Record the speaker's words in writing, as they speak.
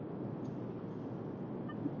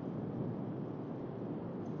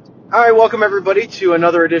All right, welcome everybody to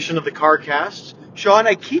another edition of the CarCast. Sean,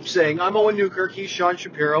 I keep saying I'm Owen Newkirk. He's Sean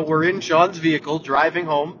Shapiro. We're in Sean's vehicle driving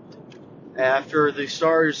home after the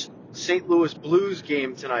Stars St. Louis Blues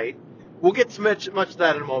game tonight. We'll get to much of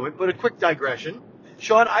that in a moment, but a quick digression.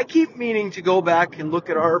 Sean, I keep meaning to go back and look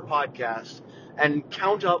at our podcast and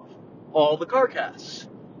count up all the CarCasts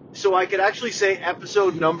so I could actually say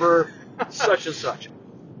episode number such and such.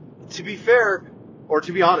 To be fair, or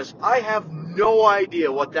to be honest, I have no idea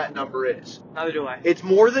what that number is. Neither do I. It's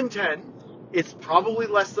more than 10. It's probably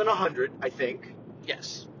less than 100, I think.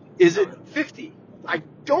 Yes. Is it 50? I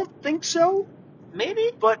don't think so.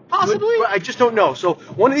 Maybe? But Possibly? But I just don't know. So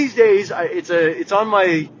one of these days, it's on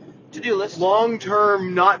my to-do list.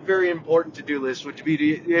 Long-term, not very important to-do list, which would be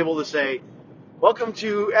to be able to say, welcome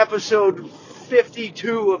to episode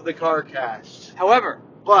 52 of the CarCast. However,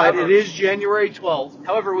 it is January 12th.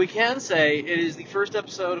 However, we can say it is the first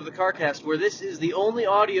episode of the CarCast where this is the only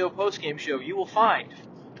audio post-game show you will find.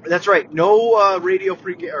 That's right. No radio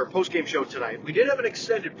pre-game or post-game show tonight. We did have an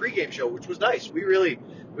extended pre-game show, which was nice. We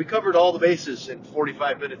covered all the bases in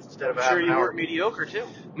 45 minutes instead of a half an hour. Sure, you weren't mediocre too.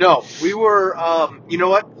 No, we were. You know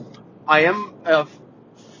what? I am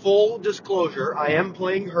full disclosure. I am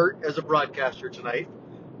playing hurt as a broadcaster tonight.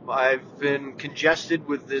 I've been congested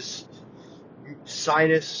with this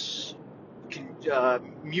sinus,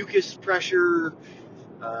 mucus pressure.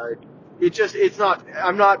 It's not.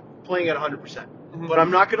 I'm not playing at 100%. Mm-hmm. But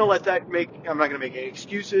I'm not going to let that I'm not going to make any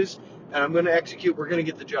excuses, and I'm going to execute. We're going to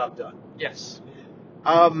get the job done. Yes.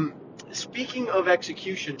 Speaking of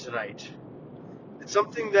execution tonight, it's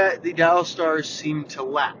something that the Dallas Stars seem to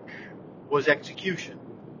lack was execution.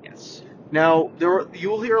 Yes. Now,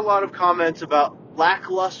 you'll hear a lot of comments about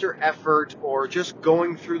lackluster effort or just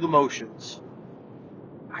going through the motions.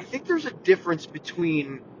 I think there's a difference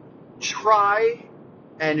between try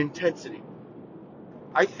and intensity.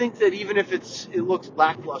 I think that even if it looks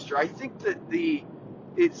lackluster, I think that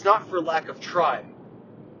it's not for lack of try,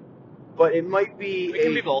 but it might be. It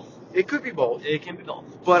can be both. It could be both. It can be both.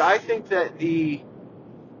 But I think that the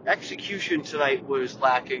execution tonight was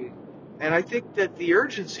lacking, and I think that the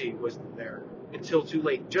urgency wasn't there until too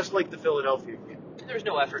late, just like the Philadelphia game. There was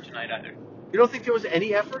no effort tonight either. You don't think there was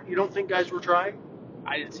any effort? You don't think guys were trying?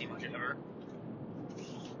 I didn't see much effort.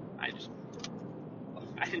 I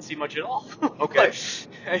didn't see much at all. Okay.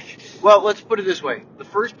 Well, let's put it this way. The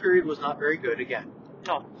first period was not very good again.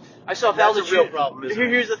 No. I saw Val That's a real problem, isn't it?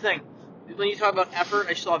 Here's the thing. When you talk about effort,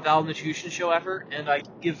 I saw Val Nichushkin show effort, and I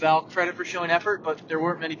give Val credit for showing effort, but there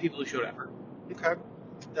weren't many people who showed effort. Okay.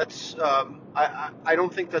 That's I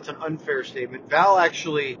don't think that's an unfair statement. Val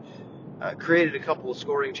actually created a couple of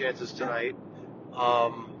scoring chances tonight.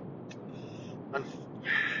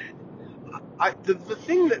 The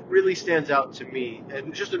thing that really stands out to me,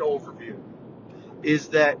 and just an overview, is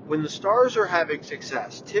that when the Stars are having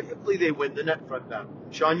success, typically they win the net front battle.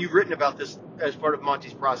 Sean, you've written about this as part of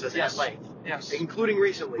Monty's process at length. Yes. Including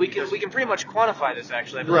recently. We can pretty much quantify this,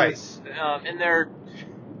 actually. Right. In their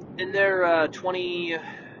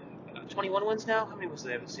 21 wins now? How many wins do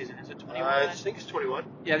they have this season? Is it 21? I think it's 21.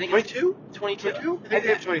 Yeah, I think 22? 22? I think they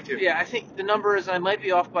have 22. Yeah, I think the number is, I might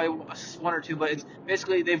be off by one or two, but it's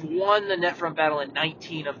basically they've won the net front battle in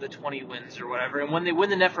 19 of the 20 wins or whatever, and when they win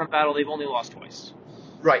the net front battle, they've only lost twice.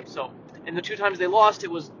 Right. So, and the two times they lost,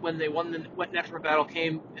 it was when they won the net front battle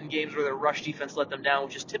came in games where their rush defense let them down,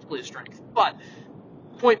 which is typically a strength. But,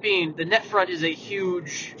 point being, the net front is a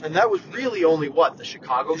huge... And that was really only the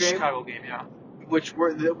Chicago game? Chicago game, yeah. Which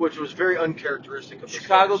was very uncharacteristic of the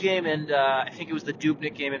Chicago Stars. game, and I think it was the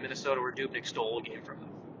Dubnyk game in Minnesota where Dubnyk stole a game from them.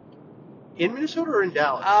 In Minnesota or in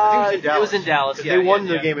Dallas? I think it was in Dallas. It was in Dallas, yeah. They won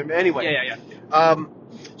the game anyway. Yeah.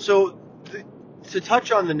 So, to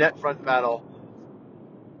touch on the net front battle,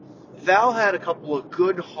 Val had a couple of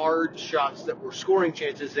good, hard shots that were scoring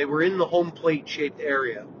chances. They were in the home plate-shaped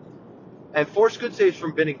area. And forced good saves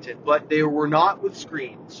from Binnington, but they were not with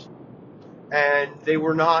screens. And they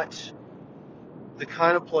were not the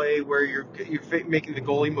kind of play where you're making the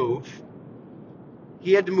goalie move.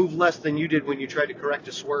 He had to move less than you did when you tried to correct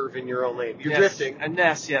a swerve in your own lane. You're drifting. And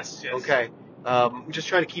yes. Okay. I'm just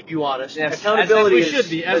trying to keep you honest. Yes. Accountability as we should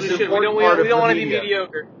be. We don't want to be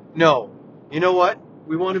mediocre. No. You know what?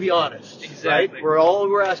 We want to be honest. Exactly. Right? All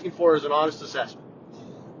we're asking for is an honest assessment.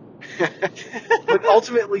 But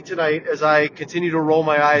ultimately tonight, as I continue to roll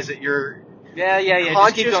my eyes at your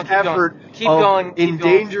conscious effort of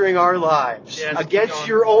endangering our lives against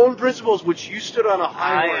your own principles, which you stood on a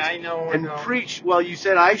high horse and preached. Well, you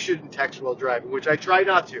said I shouldn't text while driving, which I try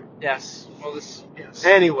not to. Yes.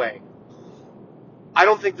 Anyway, I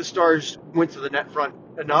don't think the Stars went to the net front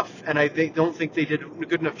enough, and they don't think they did a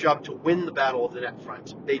good enough job to win the battle of the net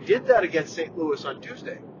front. They did that against St. Louis on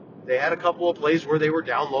Tuesday. They had a couple of plays where they were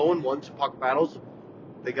down low and won some puck battles.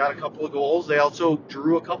 They got a couple of goals. They also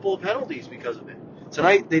drew a couple of penalties because of it.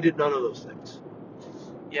 Tonight, they did none of those things.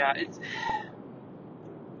 Yeah, they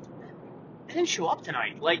didn't show up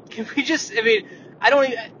tonight. Like, can we just, I mean, I don't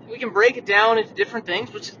even, we can break it down into different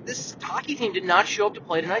things, but this hockey team did not show up to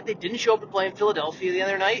play tonight. They didn't show up to play in Philadelphia the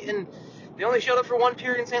other night, and they only showed up for one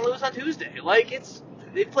period in St. Louis on Tuesday. Like,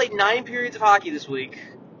 they've played 9 periods of hockey this week.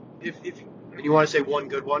 And you want to say one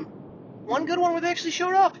good one? One good one where they actually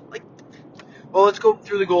showed up. Like, well, let's go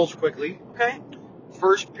through the goals quickly. Okay.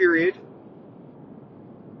 First period,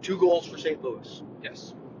 2 goals for St. Louis.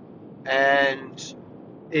 Yes. And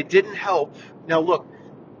it didn't help. Now, look,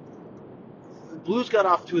 the Blues got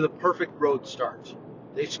off to the perfect road start.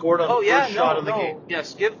 They scored on the first shot of the game.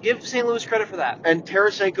 Yes, give St. Louis credit for that. And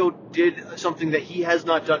Tarasenko did something that he has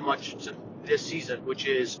not done much this season, which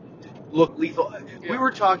is look lethal. Yeah. We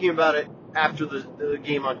were talking about it after the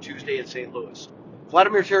game on Tuesday in St. Louis.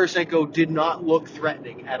 Vladimir Tarasenko did not look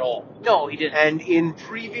threatening at all. No, he didn't. And in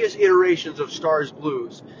previous iterations of Stars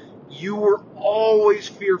Blues, you were always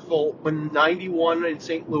fearful when 91 in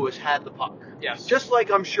St. Louis had the puck. Yes. Just like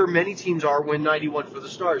I'm sure many teams are when 91 for the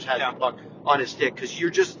Stars has the puck on his stick, because you're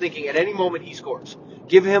just thinking at any moment he scores.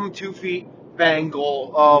 Give him 2 feet, bang,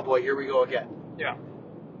 goal. Oh boy, here we go again. Yeah.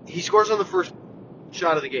 He scores on the first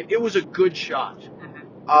shot of the game. It was a good shot.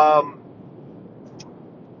 Mm-hmm.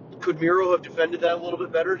 Could Miro have defended that a little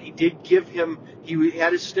bit better? He did give him, he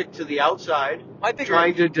had his stick to the outside,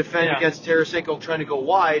 trying to defend against Tarasenko, trying to go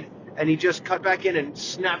wide, and he just cut back in and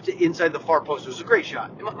snapped it inside the far post. It was a great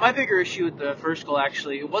shot. My bigger issue with the first goal,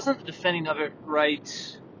 actually, it wasn't the defending of it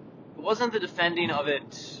right. It wasn't the defending of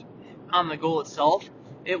it on the goal itself.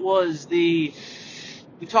 It was we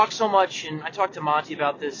talked so much, and I talked to Monty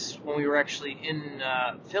about this when we were actually in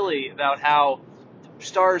Philly, about how the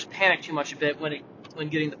Stars panicked too much a bit when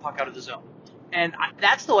getting the puck out of the zone. And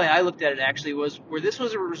that's the way I looked at it, actually, was where this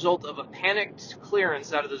was a result of a panicked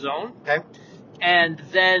clearance out of the zone. Okay. And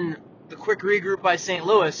then the quick regroup by St.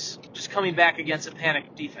 Louis just coming back against a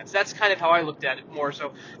panicked defense. That's kind of how I looked at it more.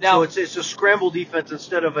 So now it's a scramble defense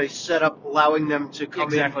instead of a setup allowing them to come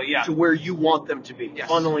to where you want them to be,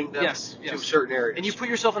 funneling them to certain areas. And you put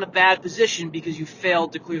yourself in a bad position because you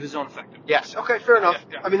failed to clear the zone effectively. Yes. Okay. Fair enough.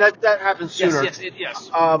 Yeah. I mean that happens sooner. Yes.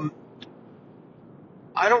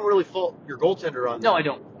 I don't really fault your goaltender on that. No, I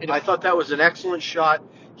don't. I thought that was an excellent shot.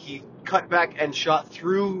 He cut back and shot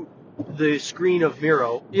through the screen of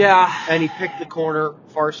Miro. Yeah. And he picked the corner,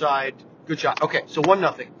 far side. Good shot. Okay, so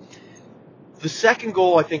 1-0. The second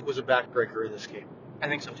goal, I think, was a backbreaker in this game. I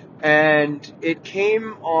think so, too. And it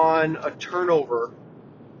came on a turnover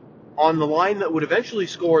on the line that would eventually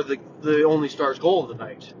score the only Stars goal of the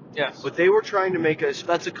night. Yes. But they were trying to make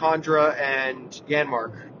Svetsa Kondra and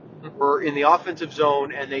Janmark were in the offensive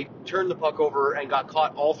zone, and they turned the puck over and got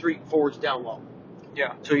caught all 3 forwards down low.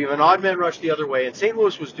 Yeah. So you have an odd man rush the other way, and St.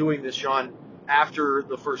 Louis was doing this, Sean, after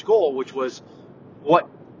the first goal, which was what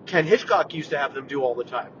Ken Hitchcock used to have them do all the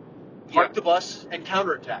time. Park the bus and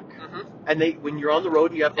counterattack. Mm-hmm. And when you're on the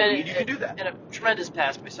road and you have the lead, you can do that. And a tremendous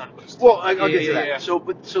pass by Sundqvist. Well, I'll get to that. Yeah.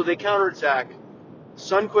 So they counterattack.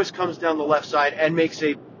 Sundqvist comes down the left side and makes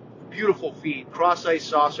a beautiful feed, cross-ice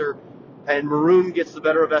saucer, and Maroon gets the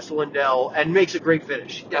better of Esselindell and makes a great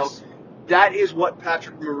finish. Yes. Now, that is what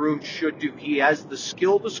Patrick Maroon should do. He has the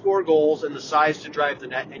skill to score goals and the size to drive the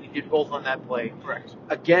net, and he did both on that play. Correct.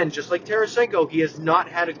 Again, just like Tarasenko, he has not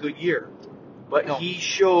had a good year, but he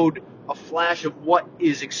showed a flash of what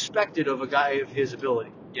is expected of a guy of his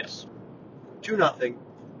ability. Yes. 2-0,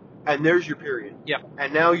 and there's your period. Yeah.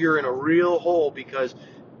 And now you're in a real hole because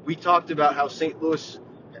we talked about how St. Louis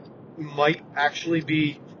might actually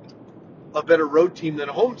be a better road team than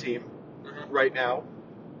a home team right now.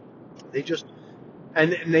 They just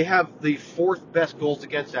and they have the 4th best goals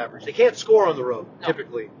against average. They can't score on the road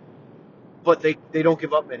typically, but they don't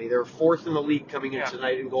give up many. They're 4th in the league coming in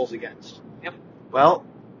tonight in goals against. Yep. Well,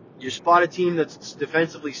 you spot a team that's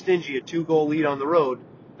defensively stingy, a 2-goal lead on the road.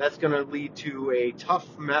 That's going to lead to a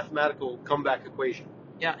tough mathematical comeback equation.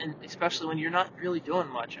 Yeah, and especially when you're not really doing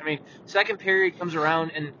much. I mean, second period comes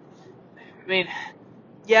around, and I mean,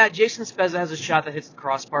 yeah, Jason Spezza has a shot that hits the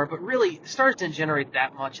crossbar, but really, the Stars didn't generate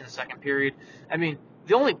that much in the second period. I mean,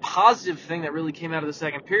 the only positive thing that really came out of the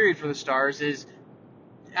second period for the Stars is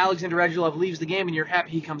Alexander Radulov leaves the game, and you're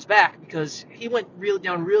happy he comes back because he went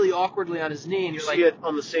down really awkwardly on his knee. And you see it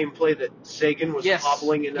on the same play that Sagan was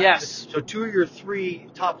hobbling in. Yes. So 2 of your 3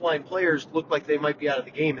 top-line players looked like they might be out of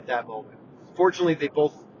the game at that moment. Fortunately, they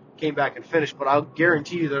both came back and finished, but I'll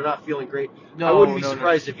guarantee you they're not feeling great. No, I wouldn't be no.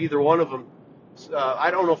 surprised if either one of them.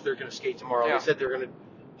 I don't know if they're going to skate tomorrow. Yeah. They said they're going to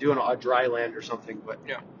do a dry land or something, but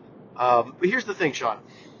Yeah. But here's the thing, Sean.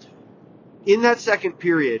 In that second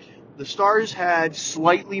period, the Stars had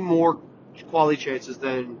slightly more quality chances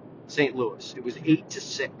than St. Louis. It was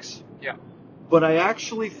 8-6. Yeah. But I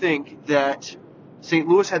actually think that St.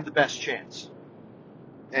 Louis had the best chance.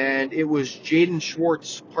 And it was Jaden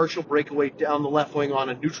Schwartz partial breakaway down the left wing on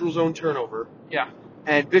a neutral zone turnover. Yeah.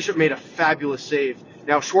 And Bishop made a fabulous save.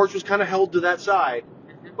 Now, Schwartz was kind of held to that side,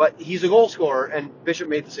 but he's a goal scorer, and Bishop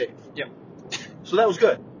made the save. Yeah. So that was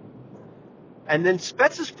good. And then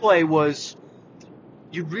Spezza's play was,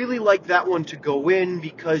 you really liked that one to go in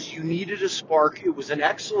because you needed a spark. It was an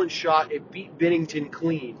excellent shot. It beat Binnington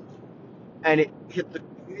clean, and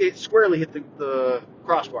it squarely hit the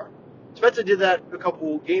crossbar. Spezza did that a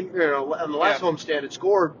couple games on the last homestand. It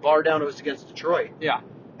scored bar down. It was against Detroit. Yeah.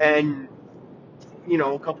 And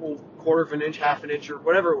a couple quarter of an inch, half an inch, or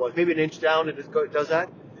whatever it was, maybe an inch down, and it does that.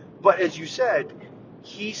 But as you said,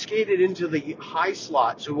 he skated into the high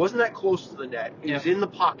slot, so it wasn't that close to the net. He was in the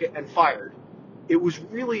pocket and fired. It was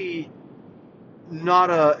really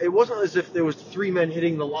it wasn't as if there was three men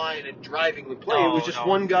hitting the line and driving the play. It was just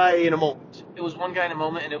one guy in a moment. It was one guy in a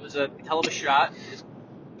moment, and it was a hell of a shot.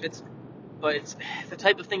 But it's the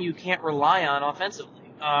type of thing you can't rely on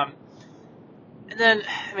offensively. And then,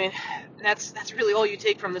 I mean, that's really all you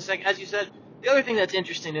take from this. As you said, the other thing that's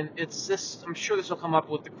interesting, and it's this, I'm sure this will come up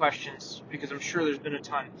with the questions because I'm sure there's been a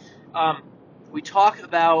ton. We talk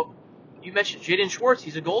about, you mentioned Jaden Schwartz,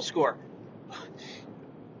 he's a goal scorer.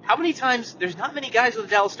 How many times, there's not many guys with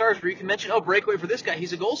the Dallas Stars where you can mention, breakaway for this guy,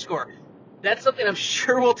 he's a goal scorer. That's something I'm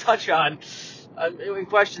sure we'll touch on in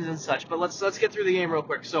questions and such. But let's get through the game real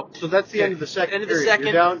quick. So that's the end of the second period. Second,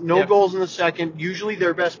 you're down no goals in the second, usually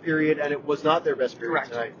their best period, and it was not their best period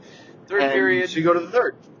tonight. Third period. So you go to the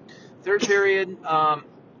third. Third period,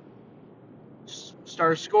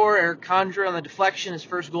 Stars score. Eric Condra on the deflection, his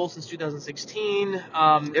first goal since 2016.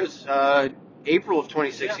 It was April of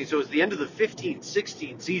 2016, so it was the end of the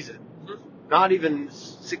 15-16 season. Mm-hmm. Not even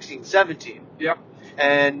 16-17. Yep.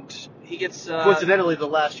 And he gets... coincidentally, the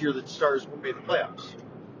last year that Stars made the playoffs.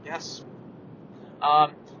 Yes.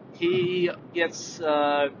 He gets...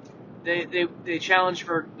 They challenge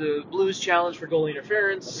for the Blues challenge for goalie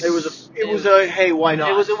interference. It was a hey, why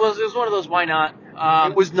not? It was one of those why not.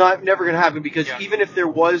 It was never going to happen because even if there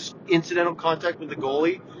was incidental contact with the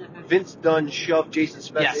goalie, Vince Dunn shoved Jason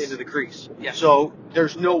Spezza into the crease. Yes. So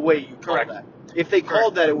there's no way you call that. If they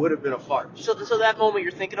called that, it would have been a farce. So that moment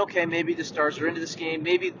you're thinking, okay, maybe the Stars are into this game.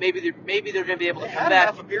 Maybe they're going to be able to come back.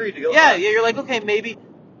 Half a period to go. Yeah, you're like, okay, maybe.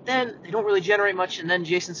 Then they don't really generate much, and then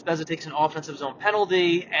Jason Spezza takes an offensive zone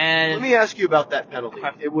penalty. And let me ask you about that penalty.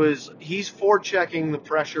 Okay. He's forechecking the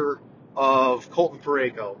pressure of Colton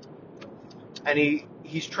Parayko, and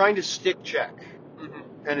he's trying to stick check,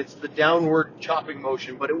 and it's the downward chopping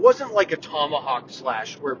motion, but it wasn't like a tomahawk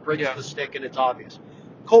slash where it breaks the stick and it's obvious.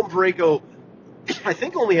 Colton Parayko, I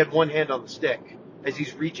think, only had one hand on the stick as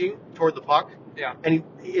he's reaching toward the puck, and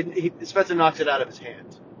Spezza knocks it out of his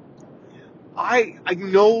hand. I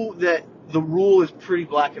know that the rule is pretty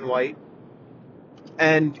black and white,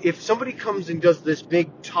 and if somebody comes and does this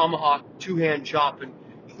big tomahawk two-hand chop and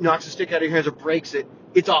knocks the stick out of your hands or breaks it,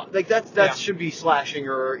 it's off. Like that should be slashing,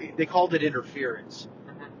 or they called it interference.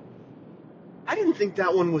 Mm-hmm. I didn't think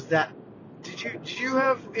that one was that. Did you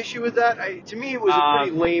have issue with that? To me, it was a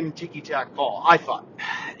pretty lame ticky-tack call. I thought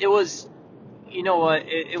it was. You know what?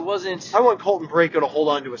 It wasn't. I want Colton Parayko to hold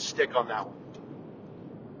on to a stick on that one.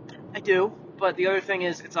 I do, but the other thing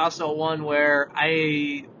is, it's also one where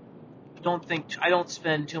I don't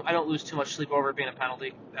lose too much sleep over it being a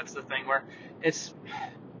penalty. That's the thing where it's.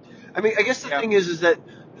 I mean, I guess the thing is that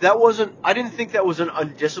wasn't. I didn't think that was an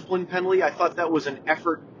undisciplined penalty. I thought that was an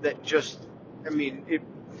effort that just. I mean,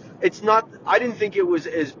 it's not. I didn't think it was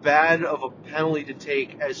as bad of a penalty to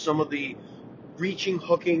take as some of the reaching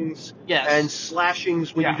hookings and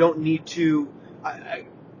slashings when you don't need to.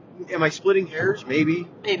 Am I splitting hairs? Maybe,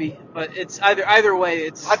 but it's either way.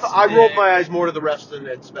 It's. I rolled my eyes more to the rest than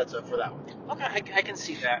at Spezza for that one. Okay, I can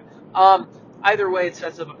see that. Either way, it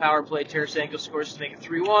sets up a power play. Tarasenko scores to make it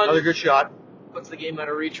 3-1. Another good shot. Puts the game out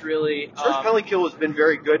of reach, really. First penalty kill has been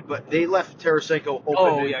very good, but they left Tarasenko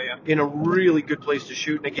open in a really good place to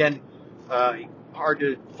shoot. And again, hard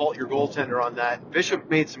to fault your goaltender on that.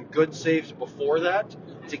 Bishop made some good saves before that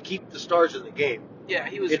to keep the Stars in the game. Yeah,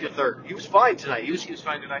 he was in the third. He was fine tonight. He was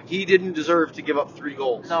fine tonight. He didn't deserve to give up 3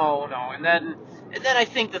 goals. No. And then I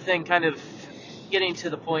think the thing kind of getting to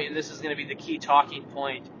the point, and this is going to be the key talking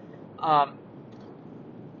point.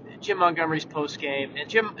 Jim Montgomery's post game,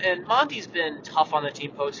 and Monty's been tough on the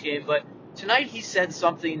team post game, but tonight he said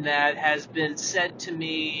something that has been said to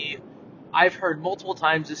me. I've heard multiple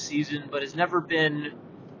times this season, but it's been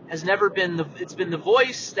the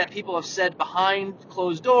voice that people have said behind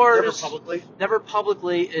closed doors. Never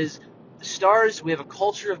publicly is the Stars. We have a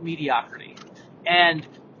culture of mediocrity, and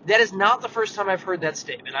that is not the first time I've heard that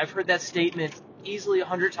statement. I've heard that statement easily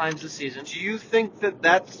 100 times this season. Do you think that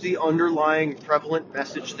that's the underlying prevalent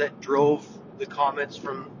message that drove the comments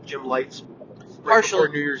from Jim Lights right before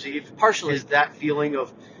New Year's Eve? Partially. Is that feeling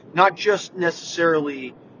of not just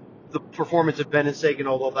necessarily the performance of Benn and Sagan,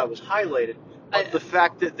 although that was highlighted, but the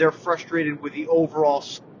fact that they're frustrated with the overall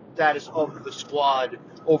status of the squad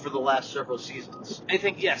over the last several seasons? I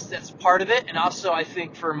think, yes, that's part of it. And also, I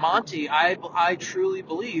think for Monty, I truly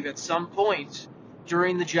believe at some point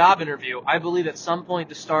during the job interview, I believe at some point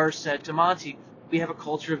the Stars said to Monty, we have a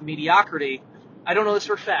culture of mediocrity. I don't know this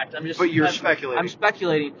for a fact. But you're speculating. I'm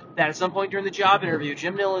speculating that at some point during the job interview,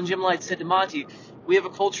 Jim Nill and Jim Light said to Monty, we have a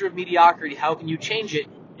culture of mediocrity. How can you change it?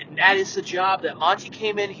 And that is the job that Monty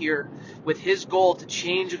came in here with his goal to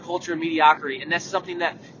change a culture of mediocrity. And that's something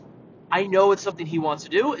that I know it's something he wants to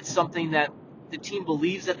do. It's something that the team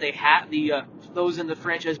believes that they have. Those in the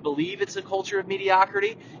franchise believe it's a culture of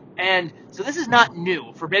mediocrity. And so this is not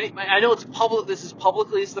new for many. I know it's public. This is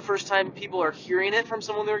publicly. It's the first time people are hearing it from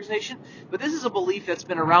someone in the organization. But this is a belief that's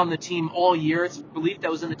been around the team all year. It's a belief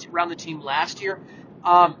that was around the team last year.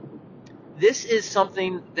 This is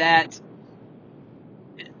something that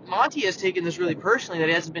Monty has taken this really personally, that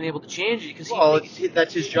he hasn't been able to change it because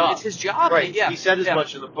that's his job. It's his job, right? Yeah, he said as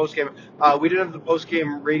much in the post game. We didn't have the post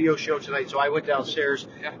game radio show tonight, so I went downstairs.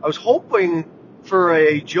 Yeah. I was hoping for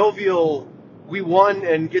a jovial, we won,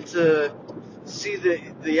 and get to see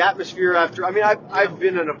the atmosphere after. I mean, I've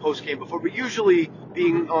been in a post game before, but usually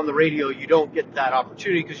being on the radio, you don't get that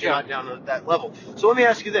opportunity because you're not down at that level. So let me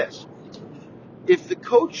ask you this: if the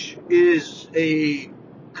coach is a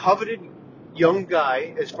coveted young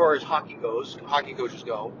guy, as far as hockey coaches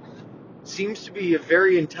go, seems to be a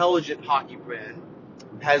very intelligent hockey man,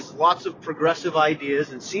 has lots of progressive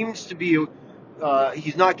ideas, and seems to be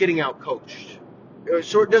he's not getting out coached.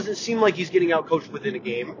 So it doesn't seem like he's getting out coached within a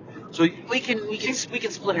game. So we can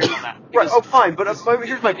split hairs on that. Right? Oh, fine. But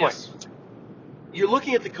here's my point. Yes. You're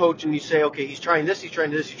looking at the coach and you say, okay, he's trying this, he's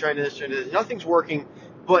trying this, he's trying this, and nothing's working.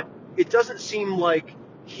 But it doesn't seem like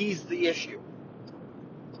he's the issue.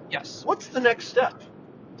 Yes. What's the next step?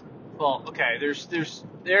 Well, okay.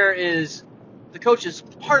 There is the coach is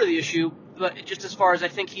part of the issue, but just as far as I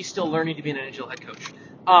think he's still learning to be an NHL head coach.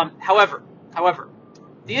 However,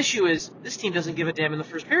 the issue is this team doesn't give a damn in the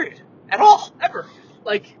first period at all, ever.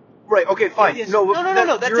 Right. Okay. Fine. No.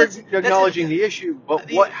 You're acknowledging the issue,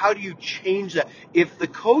 but how do you change that? If the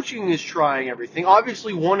coaching is trying everything,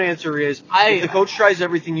 obviously one answer is if the coach tries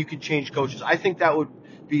everything, you can change coaches. I think that would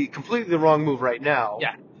be completely the wrong move right now.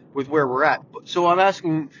 Yeah. With where we're at. So I'm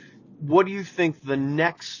asking, what do you think the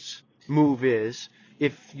next move is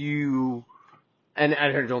if you, and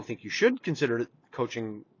I don't think you should consider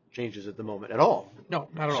coaching changes at the moment at all. No,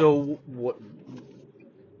 not at all. So what?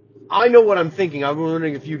 I know what I'm thinking. I'm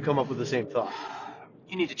wondering if you come up with the same thought.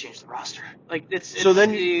 You need to change the roster. So the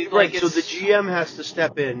GM has to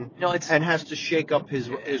step in and has to shake up his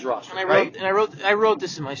roster. And I wrote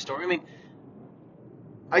this in my story. I mean,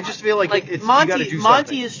 I just feel like it's, Monty, you got to do something.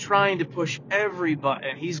 Monty is trying to push every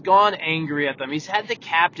button. He's gone angry at them. He's had the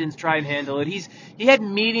captains try and handle it. He had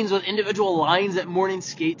meetings with individual lines at morning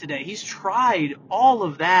skate today. He's tried all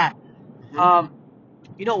of that. Mm-hmm.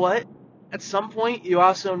 You know what? At some point, you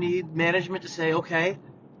also need management to say, okay,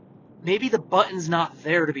 maybe the button's not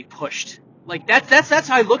there to be pushed. That's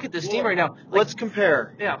how I look at this team right now. Let's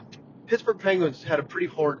compare. Yeah. Pittsburgh Penguins had a pretty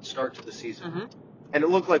horrid start to the season. Mm-hmm. And it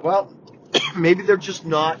looked like, well, maybe they're just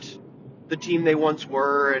not the team they once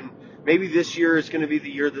were, and maybe this year is going to be the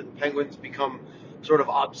year that the Penguins become sort of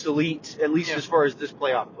obsolete, at least as far as this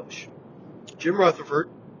playoff push. Jim Rutherford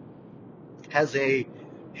has a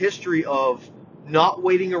history of not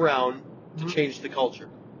waiting around to change the culture.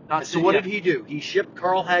 So what did he do? He shipped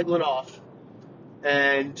Carl Hagelin off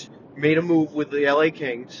and made a move with the LA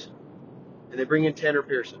Kings, and they bring in Tanner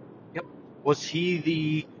Pearson. Yep. Was he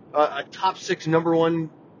the a top 6 number 1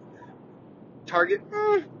 target?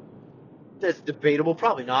 That's debatable,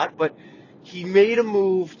 probably not, but he made a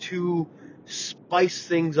move to spice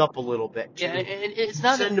things up a little bit. Yeah, and it's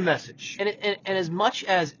not send a message. And as much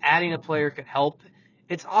as adding a player could help,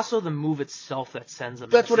 it's also the move itself that sends a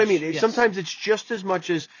message. That's what I mean. Yes. Sometimes it's just as much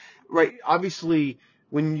as, right, obviously,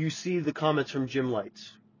 when you see the comments from Jim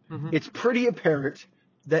Lights, it's pretty apparent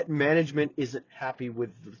that management isn't happy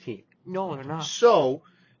with the team. No, they're not. So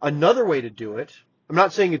Another way to do it, I'm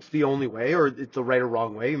not saying it's the only way or it's the right or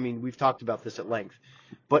wrong way. I mean, we've talked about this at length.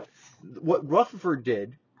 But what Rutherford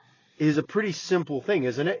did is a pretty simple thing,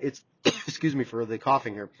 isn't it? It's, excuse me for the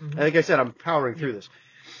coughing here. Mhm. Like I said, I'm powering through this.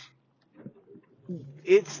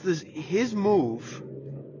 His move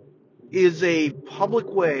is a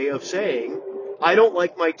public way of saying, I don't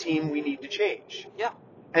like my team, we need to change. Yeah.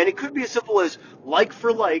 And it could be as simple as like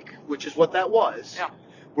for like, which is what that was. Yeah.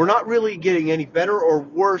 We're not really getting any better or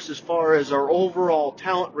worse as far as our overall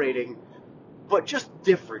talent rating, but just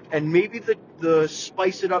different. And maybe the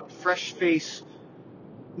spice it up, fresh face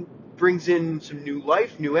brings in some new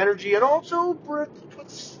life, new energy, and also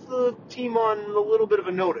puts the team on a little bit of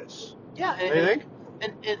a notice. Yeah, What do you think?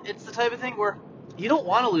 and it's the type of thing where you don't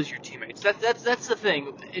want to lose your teammates. That's the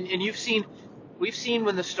thing. And we've seen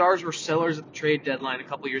when the Stars were sellers at the trade deadline a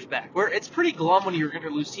couple years back, where it's pretty glum when you're going to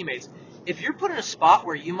lose teammates. If you're put in a spot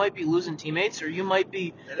where you might be losing teammates, or you might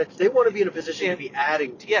be, And they want to be in a position to be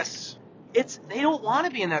adding teams. Yes, they don't want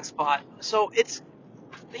to be in that spot. So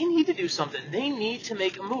they need to do something. They need to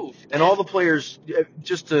make a move. And all the players,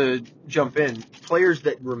 just to jump in, players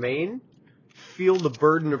that remain feel the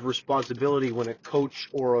burden of responsibility when a coach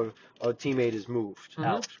or a teammate is moved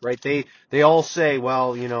out, right? They all say,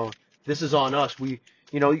 well, this is on us.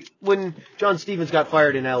 When John Stevens got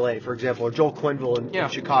fired in LA, for example, or Joel Quenneville in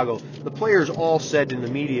Chicago, the players all said in the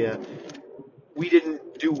media, we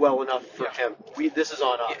didn't do well enough for him. This is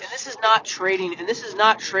on us. Yeah, and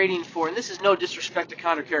this is no disrespect to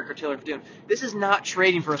Connor Carrick or Taylor Verdun. This is not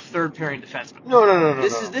trading for a third pairing defenseman. No.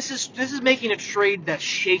 This is making a trade that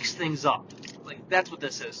shakes things up. Like, that's what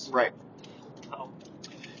this is. Right.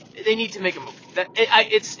 They need to make a move.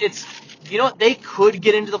 They could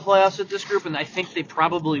get into the playoffs with this group, and I think they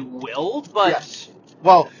probably will. But yes.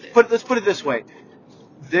 Well, let's put it this way: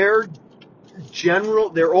 their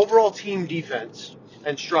overall team defense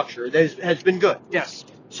and structure has been good. Yes.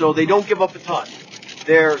 So they don't give up a ton.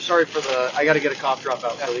 Sorry for I got to get a cough drop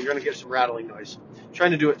out, so you're going to get some rattling noise. I'm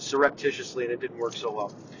trying to do it surreptitiously, and it didn't work so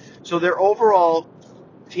well. So their overall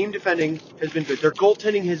team defending has been good. Their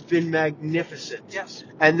goaltending has been magnificent. Yes.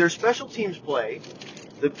 And their special teams play,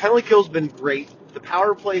 the penalty kill's been great. The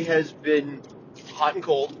power play has been hot and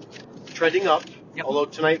cold, trending up. Yep. Although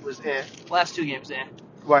tonight was Last two games,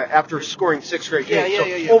 Right, after scoring 6 straight games.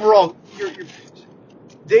 Yeah. Overall,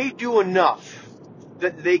 they do enough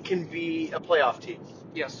that they can be a playoff team.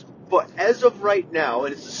 Yes. But as of right now,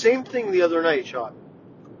 and it's the same thing the other night, Sean,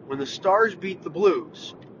 when the Stars beat the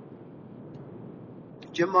Blues,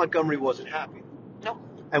 Jim Montgomery wasn't happy. No.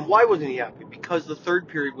 And why wasn't he happy? Because the third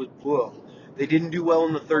period was whoa. They didn't do well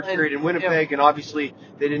in the third period in Winnipeg, and obviously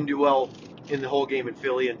they didn't do well in the whole game in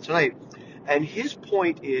Philly and tonight. And his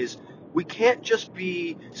point is, we can't just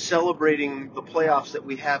be celebrating the playoffs that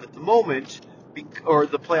we have at the moment, or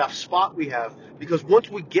the playoff spot we have, because once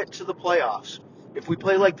we get to the playoffs, if we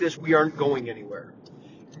play like this, we aren't going anywhere.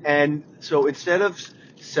 And so instead of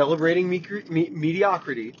celebrating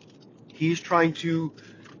mediocrity, he's trying to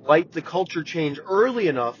light the culture change early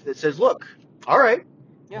enough that says, look, all right,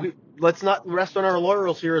 let's not rest on our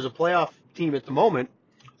laurels here as a playoff team at the moment.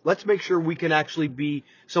 Let's make sure we can actually be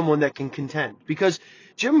someone that can contend. Because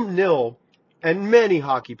Jim Nill and many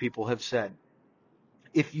hockey people have said,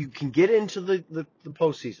 if you can get into the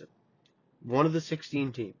postseason, one of the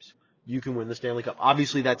 16 teams, you can win the Stanley Cup.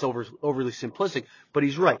 Obviously, that's overly simplistic, but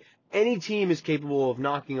he's right. Any team is capable of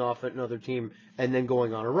knocking off another team and then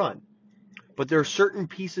going on a run. But there are certain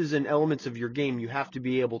pieces and elements of your game you have to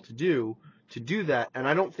be able to do that, and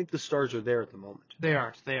I don't think the Stars are there at the moment. They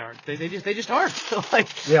aren't. They just aren't.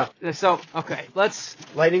 Yeah. So, okay,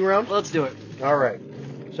 lightning round? Let's do it. All right.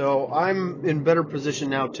 So I'm in better position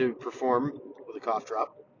now to perform with a cough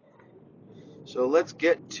drop. So let's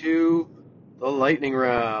get to the lightning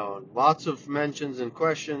round. Lots of mentions and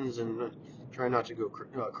questions, and try not to go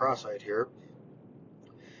cross-eyed here.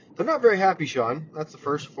 They're not very happy, Sean. That's the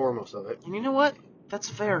first and foremost of it. And you know what? That's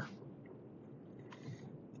fair.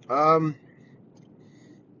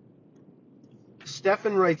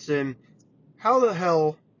 Stefan writes in, how the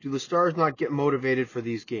hell do the Stars not get motivated for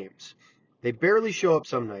these games? They barely show up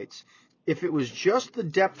some nights. If it was just the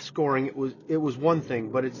depth scoring, it was one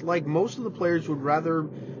thing, but it's like most of the players would rather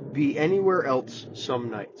be anywhere else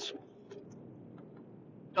some nights.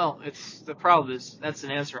 Well, the problem is that's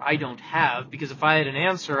an answer I don't have, because if I had an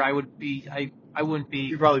answer, I wouldn't be.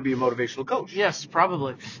 You'd probably be a motivational coach. Yes,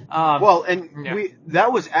 probably.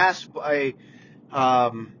 That was asked by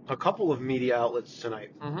a couple of media outlets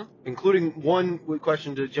tonight, including one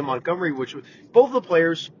question to Jim Montgomery, which was both of the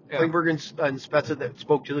players, Klingberg and Spezza, that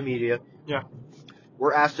spoke to the media,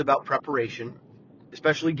 were asked about preparation.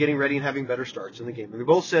 especially getting ready and having better starts in the game. And we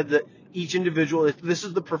both said that each individual, this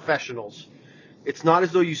is the professionals. It's not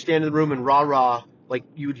as though you stand in the room and rah-rah like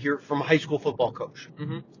you would hear from a high school football coach.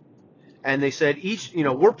 Mm-hmm. And they said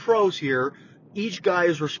we're pros here. Each guy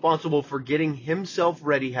is responsible for getting himself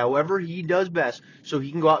ready however he does best so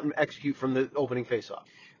he can go out and execute from the opening faceoff.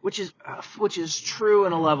 Which is true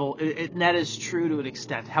in a level, and that is true to an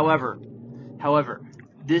extent. However,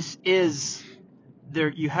 this is there.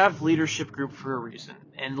 You have leadership group for a reason,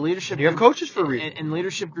 and leadership. You have coaches for a reason, and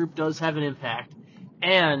leadership group does have an impact.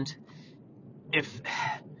 And if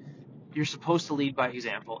you're supposed to lead by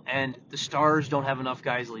example, and the Stars don't have enough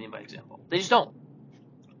guys leading by example, they just don't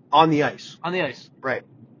on the ice. On the ice, right?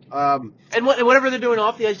 And whatever they're doing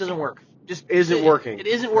off the ice doesn't work. Just isn't working. It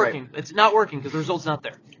isn't working. Right. It's not working because the result's not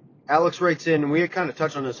there. Alex writes in, and we had kind of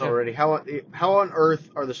touched on this already. How on earth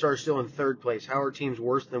are the Stars still in third place? How are teams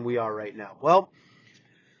worse than we are right now? Well,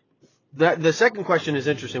 the second question is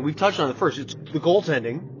interesting. We've touched on it first. It's the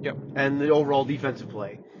goaltending and the overall defensive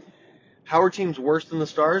play. How are teams worse than the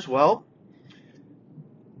Stars? Well,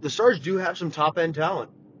 the Stars do have some top-end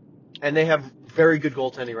talent, and they have very good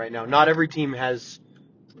goaltending right now. Not every team has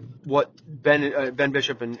what Ben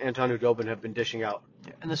Bishop and Anton Khudobin have been dishing out.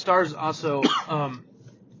 And the Stars also...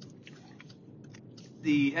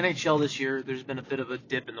 the NHL this year, there's been a bit of a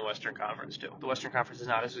dip in the Western Conference, too. The Western Conference is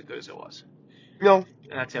not as good as it was. No.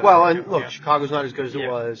 And that's look, Chicago's not as good as it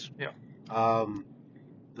was. Yeah.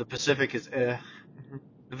 The Pacific is... Mm-hmm.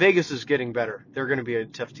 Vegas is getting better. They're going to be a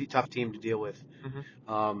tough team to deal with.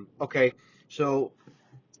 Mm-hmm. Okay, so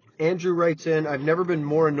Andrew writes in, I've never been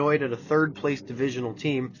more annoyed at a third-place divisional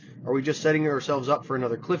team. Are we just setting ourselves up for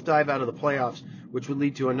another cliff dive out of the playoffs, which would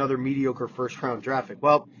lead to another mediocre first-round draft pick?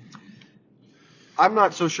 Well, I'm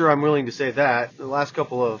not so sure I'm willing to say that. The last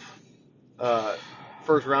couple of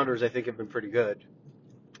first-rounders, I think, have been pretty good.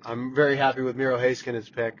 I'm very happy with Miro Heiskanen's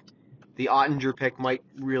pick. The Ottinger pick might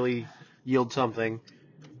really yield something.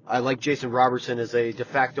 I like Jason Robertson as a de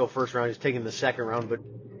facto first round. He's taking the second round, but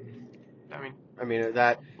I mean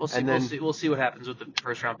that. We'll see. We'll see what happens with the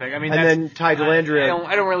first round pick. I mean, and then Ty Dellandrea.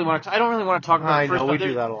 I don't really want to talk about. I know we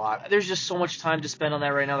do that a lot. There's just so much time to spend on that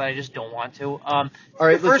right now that I just don't want to. All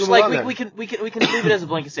right, first, we can leave it as a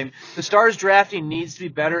blanket statement. The Stars drafting needs to be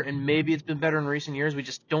better, and maybe it's been better in recent years. We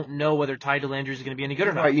just don't know whether Ty Dellandrea is going to be any good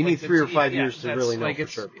or not. Right, you need 3 or 5 years to really know for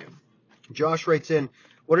sure. Yeah. Josh writes in,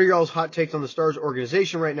 what are y'all's hot takes on the Stars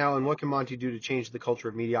organization right now, and what can Monty do to change the culture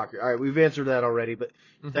of mediocrity? All right, we've answered that already, but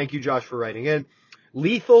thank you, Josh, for writing in.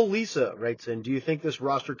 Lethal Lisa writes in, do you think this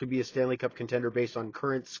roster could be a Stanley Cup contender based on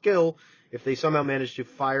current skill if they somehow manage to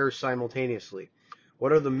fire simultaneously?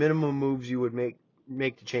 What are the minimum moves you would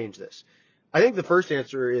make to change this? I think the first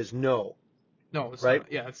answer is no. No, it's right?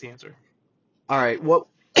 Not. Yeah, that's the answer. All right, well,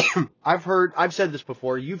 I've said this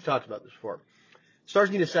before. You've talked about this before. Stars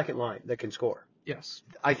need a second line that can score. Yes.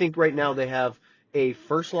 I think right now they have a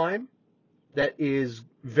first line that is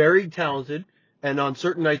very talented and on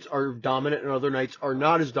certain nights are dominant and other nights are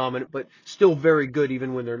not as dominant, but still very good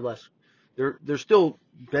even when they're less. They're still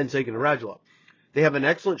Ben Sagan and Radulov. They have an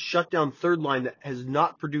excellent shutdown third line that has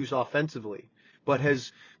not produced offensively, but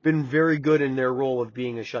has been very good in their role of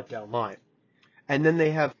being a shutdown line. And then they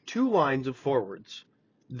have 2 lines of forwards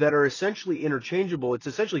that are essentially interchangeable. It's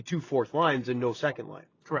essentially 2 fourth lines and no second line.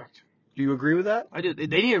 Correct. Do you agree with that? I do. They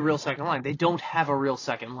need a real second line. They don't have a real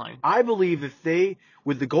second line. I believe if they,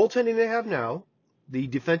 with the goaltending they have now, the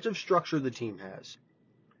defensive structure the team has,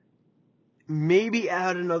 maybe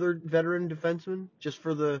add another veteran defenseman just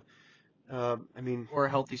for the, or a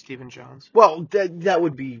healthy Stephen Johns. Well, that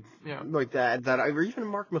would be like that, or even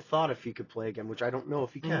Mark Mathot if he could play again, which I don't know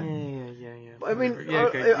if he can. Yeah. I mean,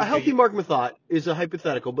 a healthy Mark Mathot is a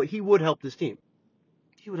hypothetical, but he would help this team.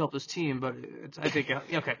 He would help this team, but I think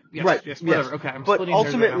okay, yes, right, yes, whatever. Yes. Okay, I'm but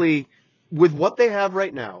ultimately, with what they have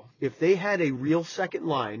right now, if they had a real second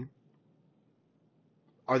line,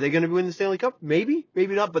 are they going to win the Stanley Cup? Maybe,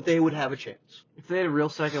 maybe not, but they would have a chance. If they had a real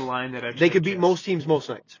second line, they could beat most teams most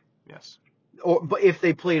nights. Yes. But if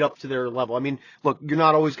they played up to their level, I mean, look, you're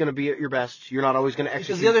not always going to be at your best. You're not always going to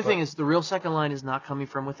execute. Because the other thing is, the real second line is not coming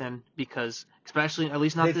from within, because especially at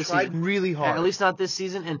least not this season. They tried really hard. At least not this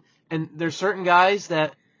season, and there's certain guys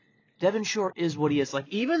that Devin Shore is what he is. Like,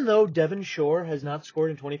 even though Devin Shore has not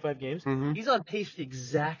scored in 25 games, he's on pace for the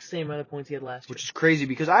exact same amount of points he had last year. Which is crazy,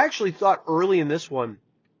 because I actually thought early in this one,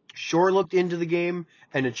 Shore looked into the game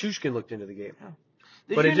and Nichushkin looked into the game.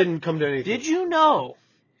 Yeah. But it didn't come to anything. Did you know?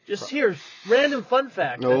 Just here, random fun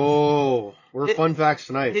fact. Oh, we're fun facts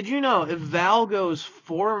tonight. Did you know if Val goes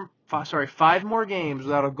 5 more games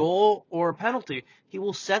without a goal or a penalty, he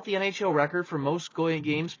will set the NHL record for most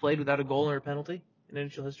games played without a goal or a penalty in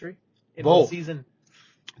NHL history in one season?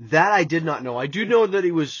 That I did not know. I do know that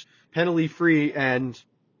he was penalty free and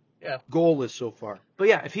goalless so far. But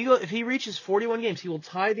yeah, if he reaches 41 games, he will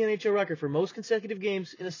tie the NHL record for most consecutive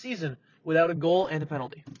games in a season without a goal and a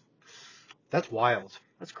penalty. That's wild.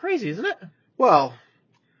 That's crazy, isn't it? Well,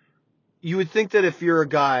 you would think that if you're a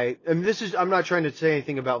guy, and I'm not trying to say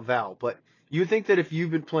anything about Val, but you would think that if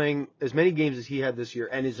you've been playing as many games as he had this year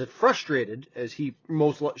and is as frustrated as he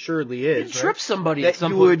most assuredly is, He'd trip somebody that at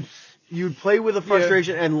some point. You'd play with a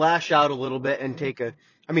frustration and lash out a little bit and take a.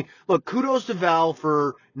 I mean, look, kudos to Val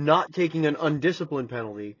for not taking an undisciplined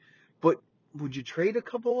penalty, but would you trade a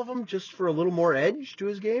couple of them just for a little more edge to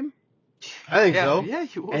his game? I think so. Yeah,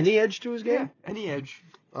 you would. Any edge to his game? Yeah, any edge.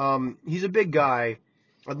 He's a big guy.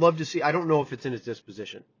 I'd love to see. I don't know if it's in his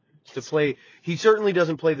disposition to play. He certainly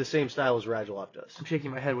doesn't play the same style as Radulov does. I'm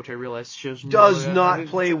shaking my head, which I realize shows Does not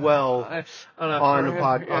play well on the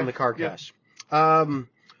Yeah. CarCast.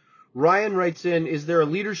 Ryan writes in, is there a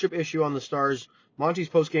leadership issue on the Stars? Monty's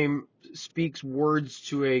postgame speaks words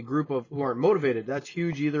to a group of who aren't motivated. That's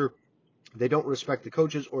huge. Either they don't respect the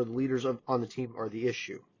coaches or the leaders on the team are the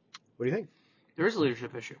issue. What do you think? There is a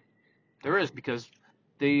leadership issue. There is, because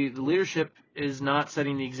the leadership is not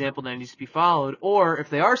setting the example that needs to be followed, or if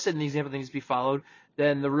they are setting the example that needs to be followed,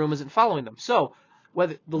 then the room isn't following them. So,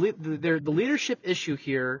 whether the leadership issue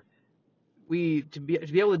here, to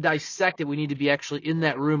be able to dissect it, we need to be actually in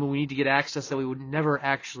that room, and we need to get access that we would never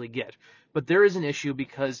actually get. But there is an issue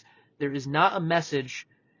because there is not a message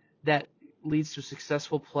that leads to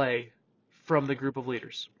successful play from the group of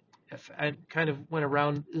leaders. If I kind of went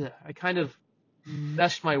around, I kind of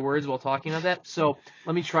meshed my words while talking about that, so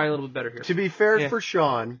let me try a little bit better here. To be fair for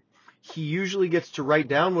Sean, he usually gets to write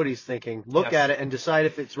down what he's thinking, look at it, and decide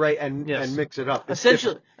if it's right and mix it up.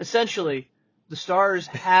 Essentially, the Stars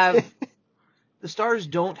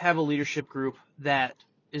don't have a leadership group that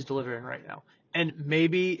is delivering right now. And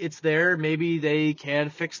maybe it's there. Maybe they can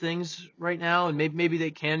fix things right now, and maybe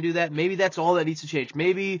they can do that. Maybe that's all that needs to change.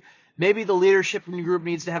 Maybe the leadership from the group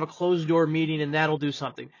needs to have a closed-door meeting, and that'll do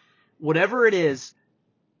something. Whatever it is,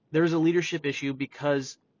 there's a leadership issue,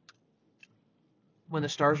 because when the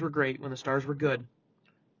Stars were great, when the Stars were good,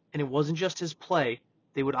 and it wasn't just his play,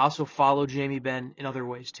 they would also follow Jamie Benn in other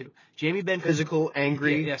ways too. Jamie Benn physical,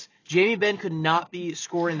 angry. Yes. Jamie Benn could not be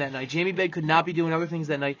scoring that night. Jamie Benn could not be doing other things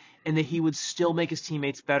that night, and that he would still make his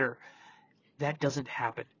teammates better. That doesn't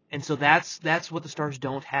happen. And so that's what the Stars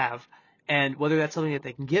don't have. And whether that's something that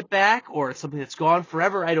they can get back or it's something that's gone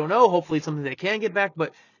forever, I don't know. Hopefully it's something they can get back.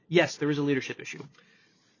 But yes, there is a leadership issue.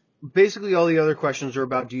 Basically, all the other questions are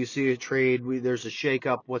about: do you see a trade? There's a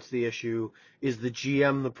shakeup. What's the issue? Is the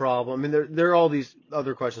GM the problem? I mean, there are all these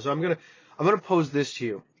other questions. So I'm gonna pose this to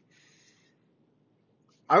you.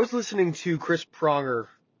 I was listening to Chris Pronger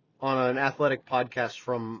on an Athletic podcast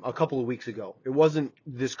from a couple of weeks ago. It wasn't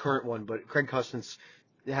this current one, but Craig Custance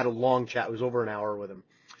had a long chat. It was over an hour with him.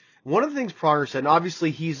 One of the things Pronger said, and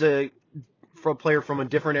obviously he's a player from a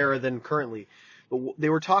different era than currently, but they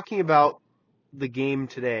were talking about the game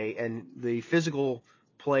today and the physical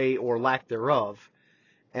play or lack thereof.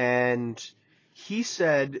 And he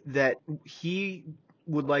said that he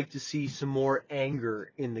would like to see some more anger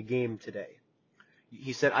in the game today.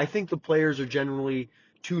 He said, I think the players are generally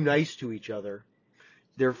too nice to each other.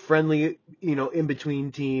 They're friendly, in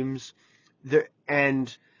between teams.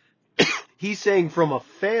 And he's saying from a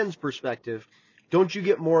fan's perspective, don't you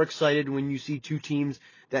get more excited when you see two teams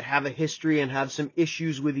that have a history and have some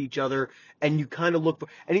issues with each other, and you kind of look for,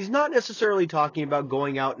 and he's not necessarily talking about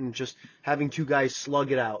going out and just having two guys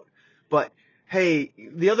slug it out. But, hey,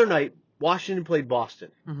 the other night, Washington played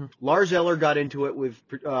Boston. Mm-hmm. Lars Eller got into it with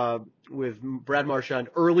Brad Marchand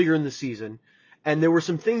earlier in the season, and there were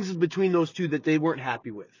some things between those two that they weren't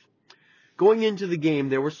happy with. Going into the game,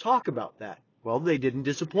 there was talk about that. Well, they didn't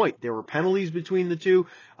disappoint. There were penalties between the two.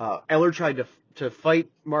 Eller tried to fight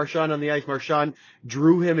Marchand on the ice. Marchand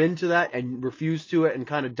drew him into that and refused to it and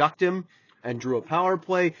kind of ducked him and drew a power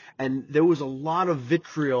play. And there was a lot of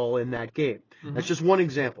vitriol in that game. Mm-hmm. That's just one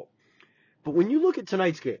example. But when you look at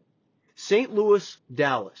tonight's game, St. Louis,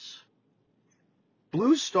 Dallas,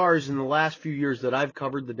 Blues Stars in the last few years that I've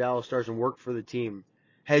covered the Dallas Stars and worked for the team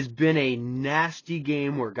has been a nasty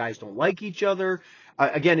game where guys don't like each other.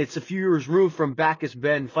 Again, it's a few years removed from Backus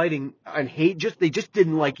Ben fighting and hate. They just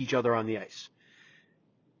didn't like each other on the ice.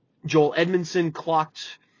 Joel Edmondson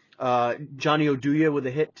clocked Johnny Oduya with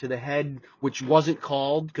a hit to the head, which wasn't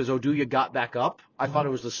called because Oduya got back up. I thought it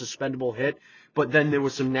was a suspendable hit, but then there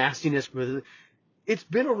was some nastiness with it. It's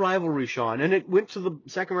been a rivalry, Sean, and it went to the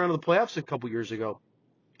second round of the playoffs a couple years ago.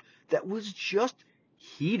 That was just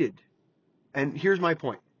heated. And here's my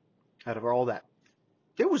point out of all that.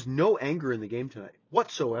 There was no anger in the game tonight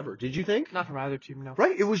whatsoever. Did you think? Not from either team, no.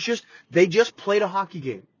 Right? It was just, they just played a hockey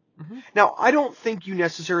game. Mm-hmm. Now, I don't think you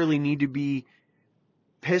necessarily need to be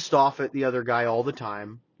pissed off at the other guy all the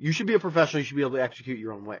time. You should be a professional. You should be able to execute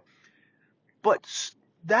your own way. But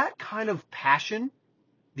that kind of passion,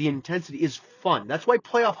 the intensity is fun. That's why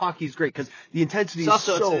playoff hockey is great, because the intensity is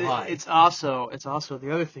so high. It's also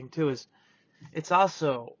the other thing too is it's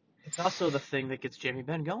also the thing that gets Jamie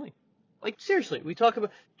Benn going. Like seriously, we talk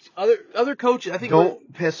about other coaches. I think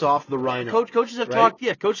Don't piss off the Rhino. Coaches have right? talked.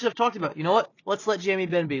 Yeah, coaches have talked about. You know what? Let's let Jamie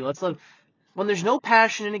Benn be. When there's no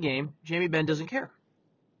passion in a game, Jamie Benn doesn't care.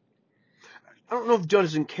 I don't know if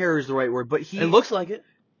doesn't care is the right word, but It looks like it.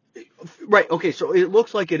 Right. Okay. So it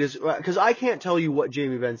looks like it is, because I can't tell you what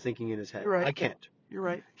Jamie Benn's thinking in his head. You're right. I can't. You're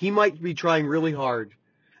right. He might be trying really hard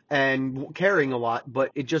and caring a lot,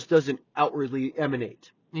 but it just doesn't outwardly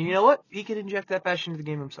emanate. And you know what? He could inject that passion into the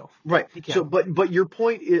game himself. Right. He can. So, but your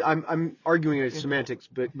point is, I'm arguing it as semantics,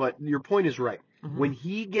 but your point is right. Mm-hmm. When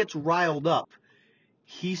he gets riled up,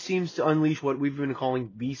 he seems to unleash what we've been calling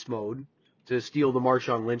beast mode, to steal the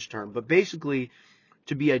Marshawn Lynch term, but basically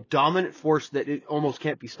to be a dominant force that it almost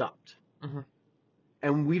can't be stopped. Mm-hmm.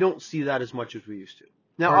 And we don't see that as much as we used to.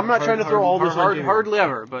 Now, I'm not trying to throw all this on Jamie hardly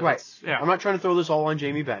ever, but right. Yeah. I'm not trying to throw this all on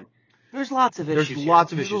Jamie Benn. There's lots of issues. There's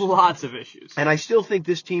lots of issues. Lots of issues. And I still think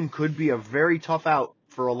this team could be a very tough out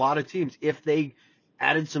for a lot of teams if they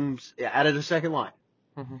added a second line.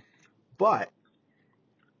 Mm-hmm. But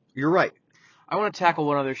you're right. I want to tackle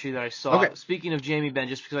one other issue that I saw. Okay. Speaking of Jamie Benn,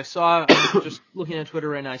 just because I'm just looking at Twitter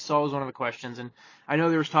right now, I saw it was one of the questions, and I know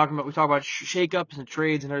we talk about shakeups and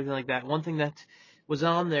trades and everything like that. One thing that was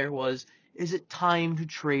on there was, is it time to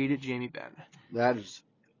trade Jamie Benn? That is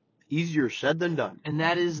easier said than done. And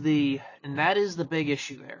that is the big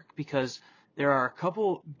issue there, because there are a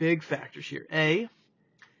couple big factors here. A,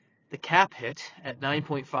 the cap hit at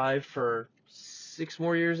 9.5 for 6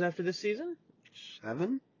 more years after this season.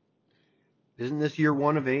 7? Isn't this year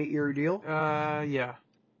 1 of an 8-year deal? Yeah.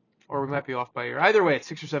 Or we might be off by a year. Either way, it's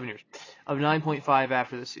 6 or 7 years of 9.5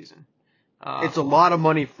 after this season. It's a lot of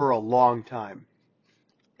money for a long time.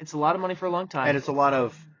 It's a lot of money for a long time. And it's a lot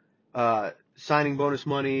of signing bonus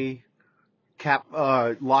money, cap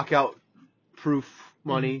lockout proof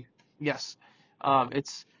money. Yes.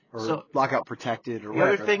 It's or lockout protected or the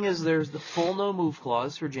whatever. other thing is there's the full no move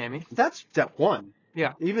clause for Jamie. That's step 1.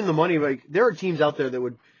 Yeah. Even the money, like there are teams out there that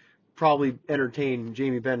would probably entertain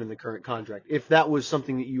Jamie Benn in the current contract if that was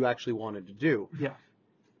something that you actually wanted to do. Yeah.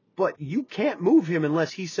 But you can't move him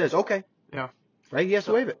unless he says okay. Yeah. Right? He has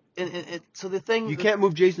to waive it. So the thing you can't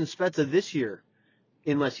move Jason Spezza this year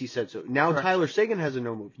unless he said so. Now Correct. Tyler Seguin has a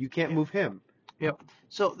no move. You can't move him. Yep.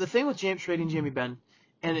 So the thing with trading Jamie Benn,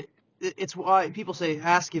 and it's why people say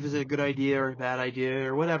ask if it's a good idea or a bad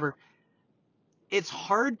idea or whatever. It's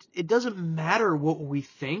hard. It doesn't matter what we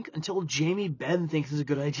think until Jamie Benn thinks it's a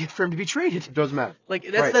good idea for him to be traded. It doesn't matter. Like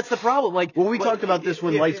Right. that's the problem. Like we talked about this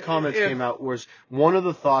when Light's comments came out. Was one of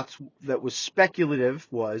the thoughts that was speculative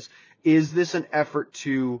was, is this an effort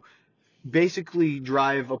to basically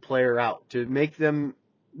drive a player out, to make them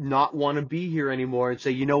not want to be here anymore and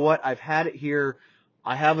say, you know what, I've had it here.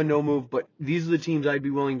 I have a no move, but these are the teams I'd be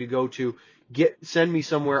willing to go to. Send me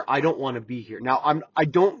somewhere. I don't want to be here. Now, I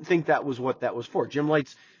don't think that was what that was for. Jim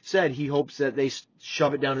Lights said he hopes that they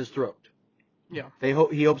shove it down his throat. Yeah. He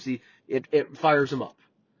hopes it fires him up.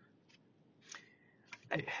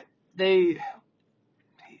 We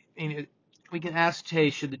can ask Tay,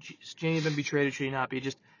 should Jamie Benn be traded, should he not be?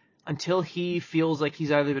 Just until he feels like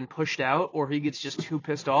he's either been pushed out or he gets just too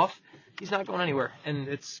pissed off, he's not going anywhere. And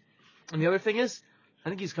the other thing is, I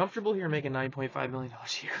think he's comfortable here making $9.5 million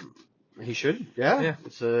a year. He should. Yeah.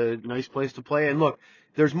 It's a nice place to play. And look,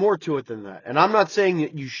 there's more to it than that. And I'm not saying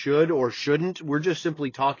that you should or shouldn't. We're just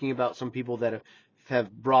simply talking about some people that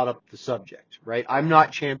have brought up the subject, right? I'm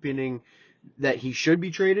not championing that he should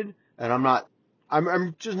be traded, and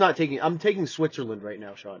I'm just not I'm taking Switzerland right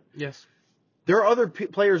now, Sean. Yes. There are other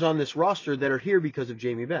players on this roster that are here because of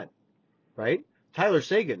Jamie Benn, right? Tyler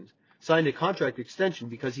Seguin signed a contract extension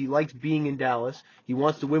because he likes being in Dallas. He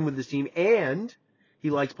wants to win with this team, and he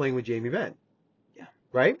likes playing with Jamie Benn. Yeah.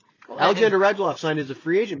 Right? Well, Alexander Radulov signed as a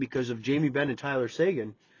free agent because of Jamie Benn and Tyler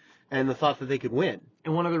Seguin and the thought that they could win.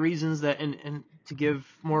 And one of the reasons that, and to give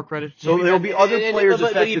more credit to So there'll be other players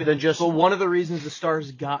affected than just... But one of the reasons the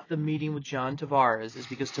Stars got the meeting with John Tavares is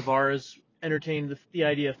because Tavares entertained the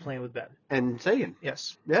idea of playing with Benn. And Seguin.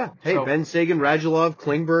 Yes. Yeah. Hey, Benn, Seguin, Radulov,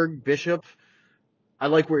 Klingberg, Bishop. I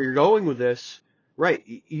like where you're going with this. Right.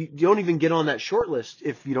 You don't even get on that short list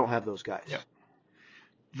if you don't have those guys. Yeah.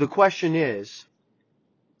 The question is,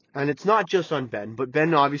 And it's not just on Ben, but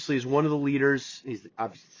Ben obviously is one of the leaders. He's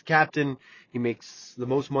obviously the captain. He makes the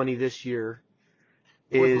most money this year.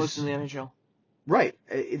 Fourth most in the NHL. Right.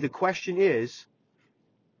 The question is,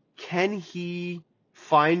 can he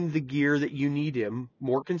find the gear that you need him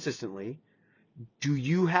more consistently? Do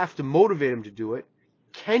you have to motivate him to do it?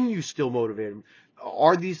 Can you still motivate him?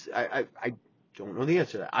 Are these? I don't know the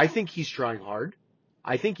answer to that. I think he's trying hard.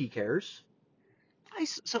 I think he cares.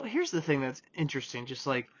 So here's the thing that's interesting. Just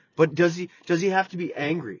like, but does he have to be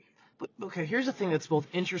angry? But okay, here's the thing that's both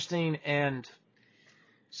interesting and.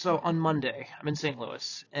 So on Monday, I'm in St.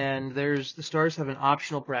 Louis, and the Stars have an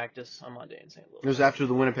optional practice on Monday in St. Louis. It was after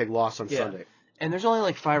the Winnipeg loss on Sunday. And there's only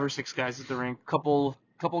like 5 or 6 guys at the rink. Couple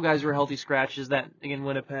guys were healthy scratches. That again,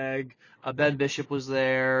 Winnipeg. Ben Bishop was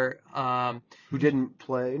there. Who didn't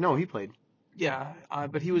play? No, he played. Yeah,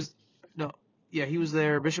 but he was no. Yeah, he was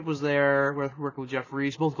there. Bishop was there. Working with Jeff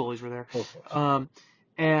Reese. Both goalies were there.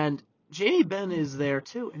 And Jamie Benn is there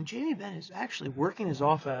too, and Jamie Benn is actually working his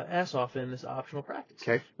ass off in this optional practice.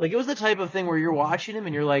 Okay. Like, it was the type of thing where you're watching him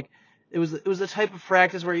and you're like, it was the type of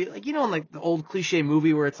practice where you, like, in like the old cliche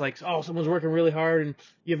movie where it's like, oh, someone's working really hard and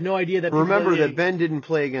you have no idea that. Remember that Ben didn't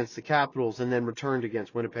play against the Capitals and then returned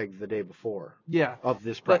against Winnipeg the day before. Yeah. Of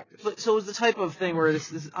this practice. But so it was the type of thing where it's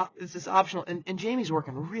this optional, and Jamie's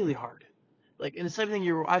working really hard, like, and it's the type of thing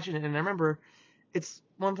you're watching it, and I remember, it's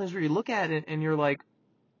one of the things where you look at it and you're like,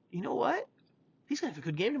 you know what? He's going to have a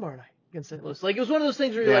good game tomorrow night against St. Louis. Like, it was one of those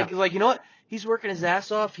things where you're like, you know what? He's working his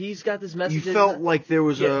ass off. He's got this message. You felt like there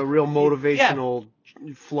was a real motivational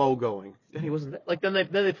flow going. And he wasn't there. Like, then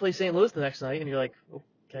they play St. Louis the next night, and you're like,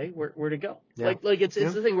 okay, where'd it go? Yeah. Like it's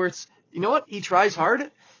the thing where it's, you know what? He tries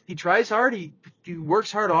hard. He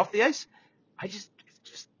works hard off the ice. It's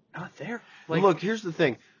just not there. Like, look, here's the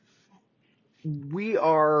thing. We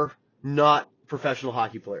are not professional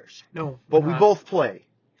hockey players. No. But we both play.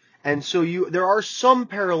 And so there are some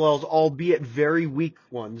parallels, albeit very weak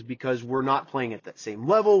ones, because we're not playing at that same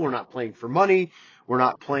level. We're not playing for money. We're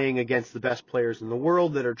not playing against the best players in the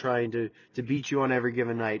world that are trying to beat you on every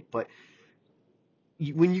given night. But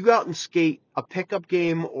when you go out and skate a pickup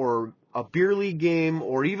game or a beer league game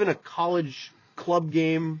or even a college club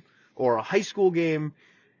game or a high school game,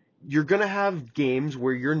 you're going to have games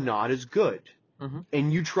where you're not as good. Mm-hmm.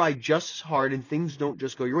 And you try just as hard and things don't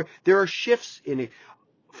just go your way. There are shifts in it.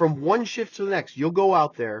 From one shift to the next, you'll go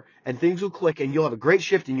out there and things will click and you'll have a great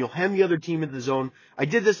shift and you'll hem the other team into the zone. I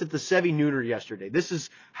did this at the Sevi Neuter yesterday. This is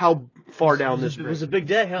how far down this. It was a big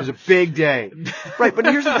day, huh? It was a big day. Right, but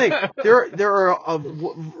here's the thing. There are a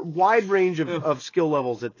wide range of skill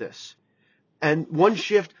levels at this. And one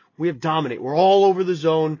shift, we have dominate. We're all over the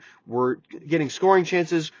zone. We're getting scoring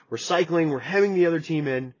chances. We're cycling. We're hemming the other team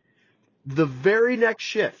in. The very next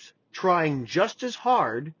shift, trying just as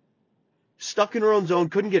hard, stuck in her own zone,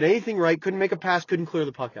 couldn't get anything right, couldn't make a pass, couldn't clear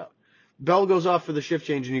the puck out. Bell goes off for the shift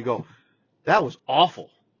change, and you go, that was awful.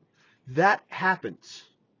 That happens.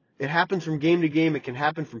 It happens from game to game. It can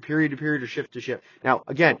happen from period to period or shift to shift. Now,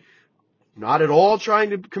 again, not at all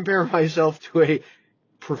trying to compare myself to a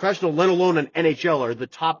professional, let alone an NHLer, the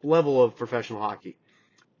top level of professional hockey.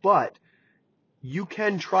 But you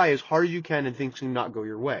can try as hard as you can and things can not go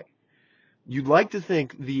your way. You'd like to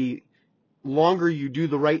think the longer you do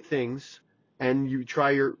the right things and you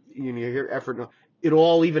try your effort, it'll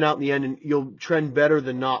all even out in the end and you'll trend better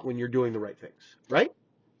than not when you're doing the right things, right?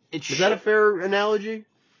 Is that a fair analogy?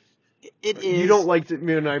 It is. You don't like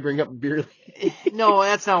me and I bring up beer. No,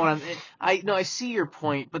 that's not what I see your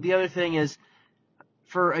point, but the other thing is,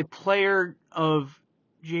 for a player of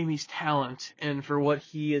Jamie's talent and for what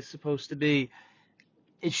he is supposed to be,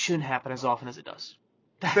 it shouldn't happen as often as it does.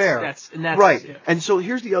 Fair. That's right. Yeah. And so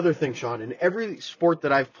here's the other thing, Sean. In every sport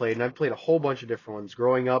that I've played, and I've played a whole bunch of different ones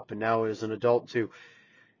growing up and now as an adult too,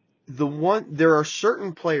 there are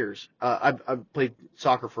certain players, I've played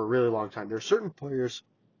soccer for a really long time. There are certain players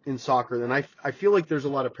in soccer, and I feel like there's a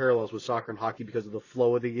lot of parallels with soccer and hockey because of the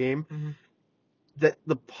flow of the game, that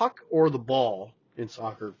the puck or the ball in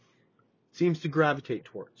soccer seems to gravitate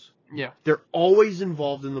towards. Yeah. They're always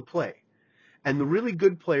involved in the play. And the really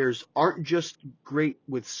good players aren't just great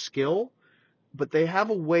with skill, but they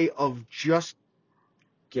have a way of just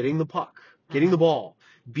getting the puck, getting the ball,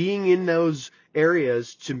 being in those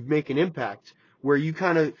areas to make an impact where you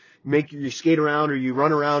kind of you skate around or you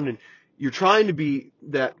run around and you're trying to be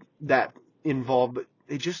that involved, but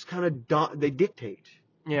they just kind of they dictate.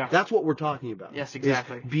 Yeah. That's what we're talking about. Yes,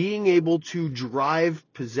 exactly. Being able to drive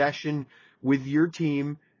possession with your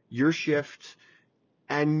team, your shift,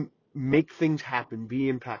 and make things happen, be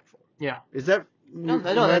impactful. Yeah. Is that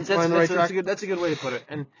that's a good way to put it.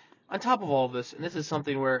 And on top of all of this, and this is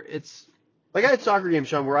something where it's Like I had soccer games,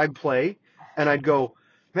 Sean, where I'd play and I'd go,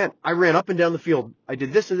 man, I ran up and down the field. I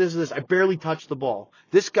did this and this and this. I barely touched the ball.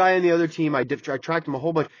 This guy on the other team, I tracked him a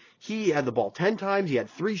whole bunch. He had the ball 10 times. He had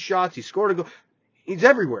 3 shots. He scored a goal. He's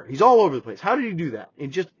everywhere. He's all over the place. How did he do that?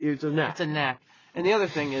 It's a knack. It's a knack. And the other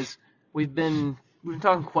thing is, we've been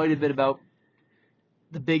talking quite a bit about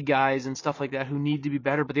the big guys and stuff like that who need to be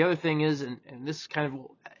better. But the other thing is, and this kind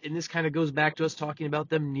of goes back to us talking about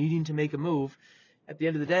them needing to make a move. At the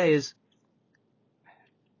end of the day, is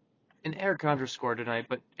and Eric Condra scored tonight,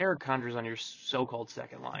 but Eric Condra's on your so-called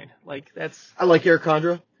second line. Like that's. I like Eric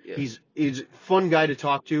Condra. Yeah. He's a fun guy to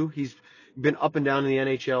talk to. He's been up and down in the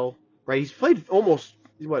NHL. Right? He's played almost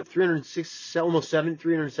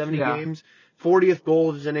 370 Yeah. games. 40th goal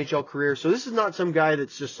of his NHL career. So this is not some guy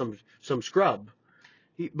that's just some scrub.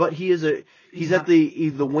 He's at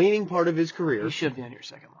the waning part of his career. He should be on your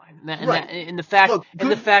second line. Right. The fact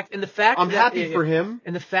I'm happy for him.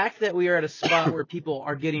 And the fact that we are at a spot where people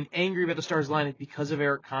are getting angry about the Stars lineup because of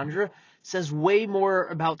Eric Condra says way more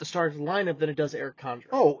about the Stars lineup than it does Eric Condra.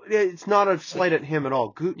 Oh, it's not a slight at him at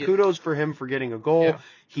all. Kudos for him for getting a goal. Yeah.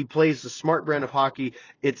 He plays the smart brand of hockey.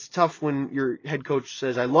 It's tough when your head coach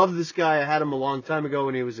says, I love this guy. I had him a long time ago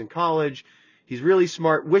when he was in college. He's really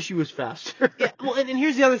smart. Wish he was faster. Yeah, well, and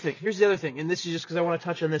here's the other thing. And this is just because I want to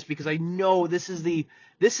touch on this because I know this is the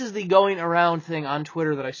going around thing on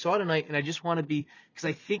Twitter that I saw tonight, and I just want to be because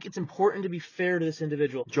I think it's important to be fair to this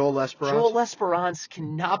individual. Joel L'Esperance. Joel L'Esperance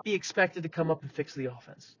cannot be expected to come up and fix the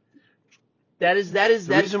offense. That is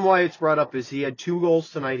the reason why it's brought up is he had 2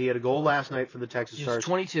 goals tonight. He had a goal last night for the Texas Stars. He's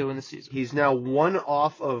 22 in the season. He's now 1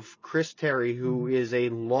 off of Chris Terry, who is a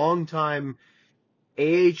longtime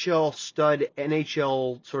AHL stud,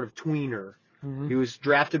 NHL sort of tweener. Mm-hmm. He was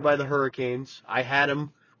drafted by the Hurricanes. I had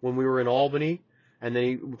him when we were in Albany, and then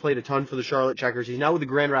he played a ton for the Charlotte Checkers. He's now with the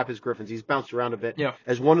Grand Rapids Griffins. He's bounced around a bit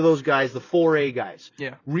as one of those guys, the 4A guys.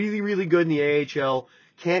 Yeah. Really, really good in the AHL.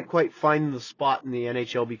 Can't quite find the spot in the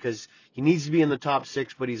NHL because he needs to be in the top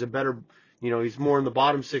 6, but he's a better, he's more in the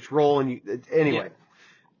bottom 6 role. Anyway,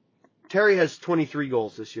 Terry has 23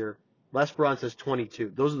 goals this year. L'Esperance has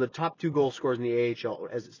 22. Those are the top 2 goal scorers in the AHL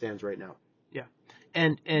as it stands right now. Yeah.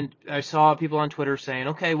 And I saw people on Twitter saying,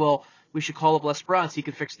 okay, well, we should call up L'Esperance. He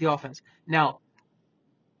could fix the offense. Now,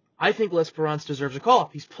 I think L'Esperance deserves a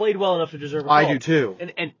call-up. He's played well enough to deserve a call-up. I do too.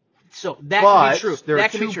 And so that can be true. There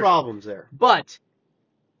that are can 2 problems there. But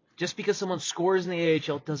just because someone scores in the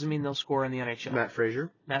AHL doesn't mean they'll score in the NHL. Matt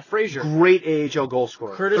Frazier. Great AHL goal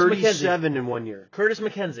scorer. Curtis 37 in 1 year. Curtis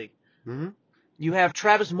McKenzie. Mm-hmm. You have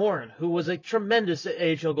Travis Morin, who was a tremendous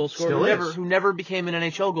AHL goal scorer, who never became an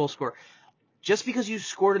NHL goal scorer. Just because you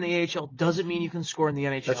scored in the AHL doesn't mean you can score in the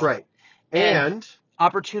NHL. That's right. And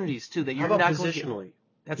opportunities too that you're not going to get. Positionally?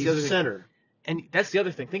 That's He's the other a thing. center. And that's the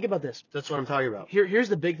other thing. Think about this. That's what I'm talking about. Here's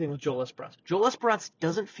the big thing with Joel L'Esperance. Joel L'Esperance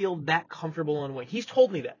doesn't feel that comfortable on wing. He's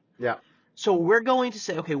told me that. Yeah. So we're going to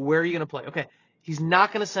say, okay, where are you going to play? Okay, he's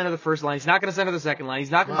not going to center the first line. He's not going to center the second line.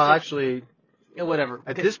 He's not going to. Actually, whatever.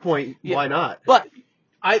 At this point, why not? But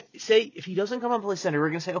I say if he doesn't come on play center, we're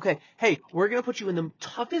going to say, okay, hey, we're going to put you in the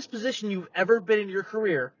toughest position you've ever been in your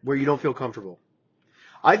career, where you don't feel comfortable.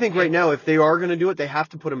 I think right now, if they are going to do it, they have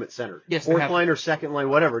to put him at center. Yes, fourth line or second line,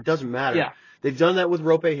 whatever. It doesn't matter. Yeah. They've done that with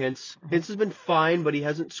Roope Hintz. Hintz has been fine, but he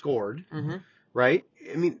hasn't scored. Mm-hmm. Right?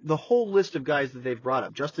 I mean, the whole list of guys that they've brought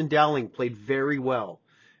up. Justin Dowling played very well.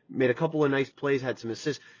 Made a couple of nice plays, had some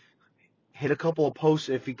assists. Hit a couple of posts.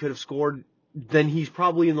 If he could have scored, then he's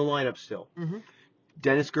probably in the lineup still. Mm-hmm.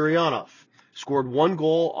 Denis Gurianov scored 1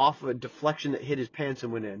 goal off of a deflection that hit his pants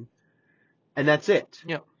and went in. And that's it.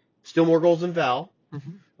 Yeah. Still more goals than Val.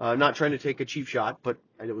 Mm-hmm. Not trying to take a cheap shot, but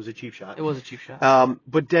it was a cheap shot. It was a cheap shot.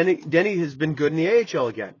 But Denny has been good in the AHL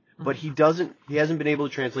again, but he hasn't been able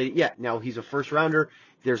to translate it yet. Now he's a first rounder.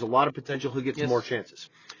 There's a lot of potential. He'll get some more chances.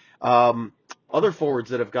 Other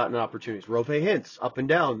forwards that have gotten opportunities. Roope Hintz, up and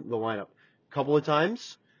down the lineup. A couple of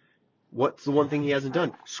times. What's the one thing he hasn't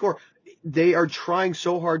done? Score. They are trying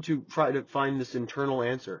so hard to try to find this internal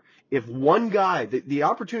answer. If one guy, the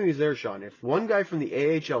opportunity is there, Sean. If one guy from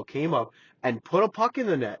the AHL came up and put a puck in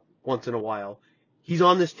the net once in a while, he's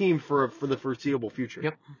on this team for the foreseeable future.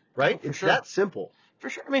 Yep. Right? It's that simple. For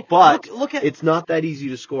sure. I mean, but look at it's not that easy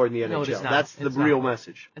to score in the NHL. No, it is not. That's the real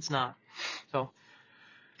message. It's not. So.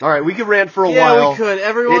 All right, we could rant for a while. Yeah, we could.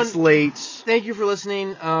 Everyone, it's late. Thank you for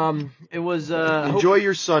listening. It was. Enjoy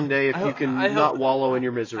your Sunday if you can not wallow in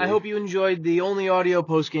your misery. I hope you enjoyed the only audio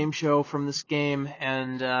post-game show from this game,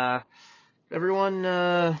 and everyone,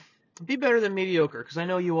 be better than mediocre, because I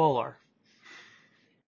know you all are.